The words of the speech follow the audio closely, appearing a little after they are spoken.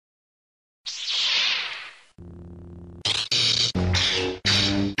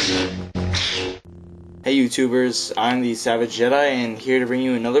Hey YouTubers, I'm the Savage Jedi and here to bring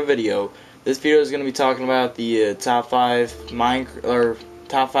you another video. This video is going to be talking about the top 5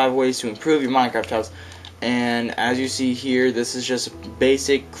 ways to improve your Minecraft house. And as you see here, this is just a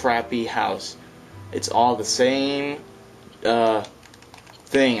basic crappy house. It's all the same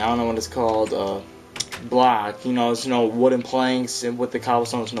thing. I don't know what it's called. Block. You know, there's no wooden planks with the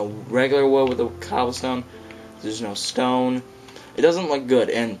cobblestone. There's no regular wood with the cobblestone. There's no stone. It doesn't look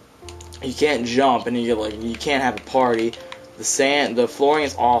good, and you can't jump, and you can't have a party. The flooring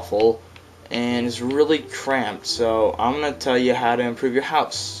is awful, and it's really cramped. So I'm gonna tell you how to improve your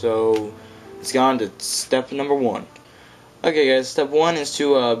house. So let's go on to step number 1. Okay, guys, step 1 is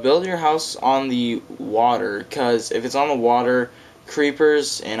to build your house on the water. Cause if it's on the water,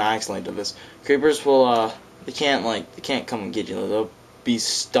 creepers, and I accidentally did this. Creepers will they can't come and get you. They'll be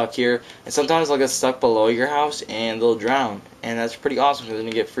stuck here, and sometimes they'll get stuck below your house and they'll drown, and that's pretty awesome because then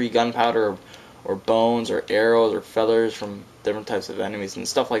you get free gunpowder or bones or arrows or feathers from different types of enemies and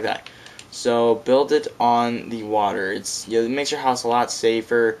stuff like that. So build it on the water. It makes your house a lot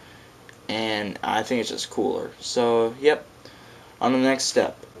safer, and I think it's just cooler. So yep, on the next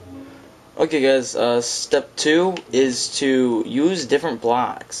step. Okay guys, step 2 is to use different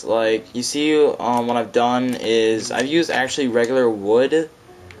blocks. Like, you see, what I've done is I've used actually regular wood,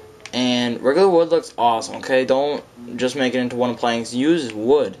 and regular wood looks awesome, okay? Don't just make it into wooden planks. Use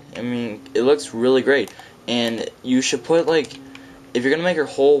wood. I mean, it looks really great. And you should put, like, if you're gonna make your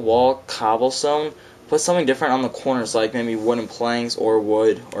whole wall cobblestone, put something different on the corners, like maybe wooden planks or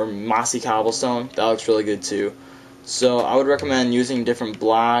wood or mossy cobblestone. That looks really good too. So I would recommend using different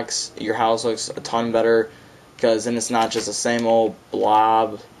blocks. Your house looks a ton better because then it's not just the same old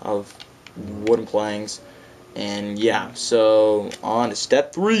blob of wooden planks. And yeah, so on to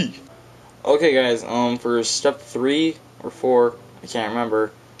step 3. Okay guys, for step 3 or 4, I can't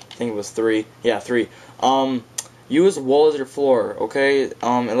remember. I think it was 3. Yeah, 3. Use wool as your floor, okay? It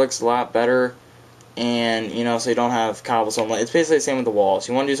looks a lot better, and so you don't have cobblestone. It's basically the same with the walls.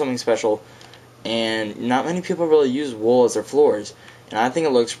 You want to do something special, and not many people really use wool as their floors, and I think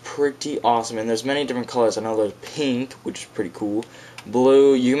it looks pretty awesome. And there's many different colors. I know there's pink, which is pretty cool,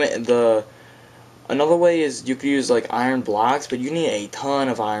 blue. Another way is you could use like iron blocks, but you need a ton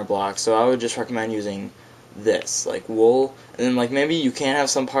of iron blocks, so I would just recommend using this, like wool. And then like maybe you can have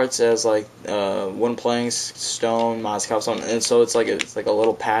some parts as like wooden planks, stone, moss cobblestone, and so it's like a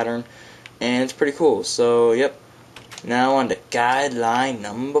little pattern, and it's pretty cool. So yep. Now on to guideline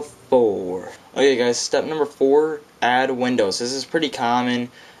number 4. Okay guys, step number 4, add windows. This is pretty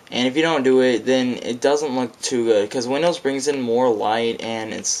common, and if you don't do it, then it doesn't look too good, because windows brings in more light, and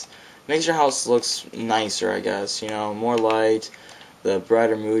makes your house looks nicer, I guess. More light, the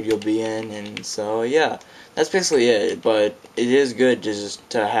brighter mood you'll be in, and so yeah, that's basically it. But it is good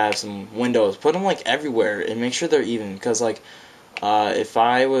to have some windows. Put them like everywhere, and make sure they're even, because like if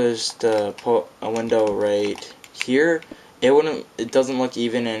I was to put a window right here, it doesn't look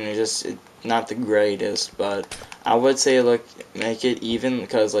even, and it's not the greatest. But I would say make it even,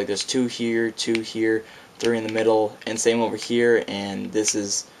 because like there's 2 here, 2 here, 3 in the middle, and same over here, and this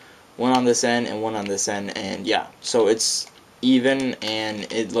is 1 on this end and 1 on this end, and yeah, so it's even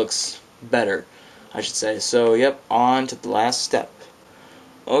and it looks better, I should say. So yep, on to the last step.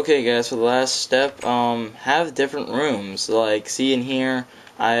 Okay guys, for the last step, have different rooms. Like, see in here,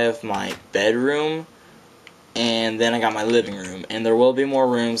 I have my bedroom, and then I got my living room, and there will be more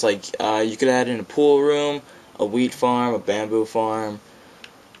rooms. Like you could add in a pool room, a wheat farm, a bamboo farm,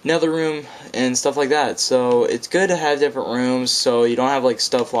 another room, and stuff like that. So it's good to have different rooms, so you don't have like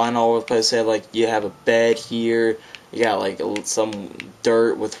stuff lying all over the place. Say like you have a bed here, you got like some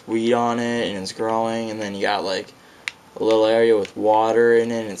dirt with weed on it and it's growing, and then you got like a little area with water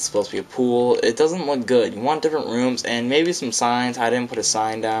in it and it's supposed to be a pool. It doesn't look good. You want different rooms, and maybe some signs. I didn't put a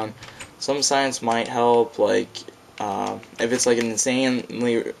sign down. Some signs might help, like if it's like an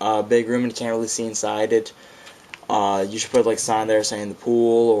insanely big room and you can't really see inside it, you should put like a sign there saying the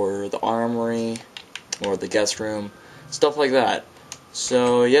pool or the armory or the guest room, stuff like that.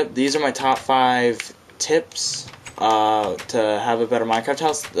 So yep, these are my top 5 tips to have a better Minecraft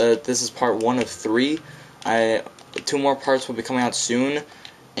house. This is part 1 of 3. 2 more parts will be coming out soon,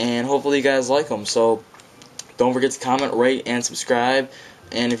 and hopefully you guys like them. So don't forget to comment, rate, and subscribe.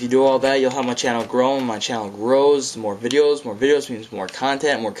 And if you do all that, you'll help my channel grow. And my channel grows, more videos means more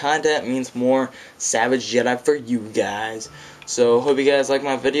content means more Savage Jedi for you guys. So hope you guys like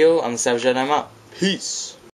my video. I'm the Savage Jedi. I'm out. Peace.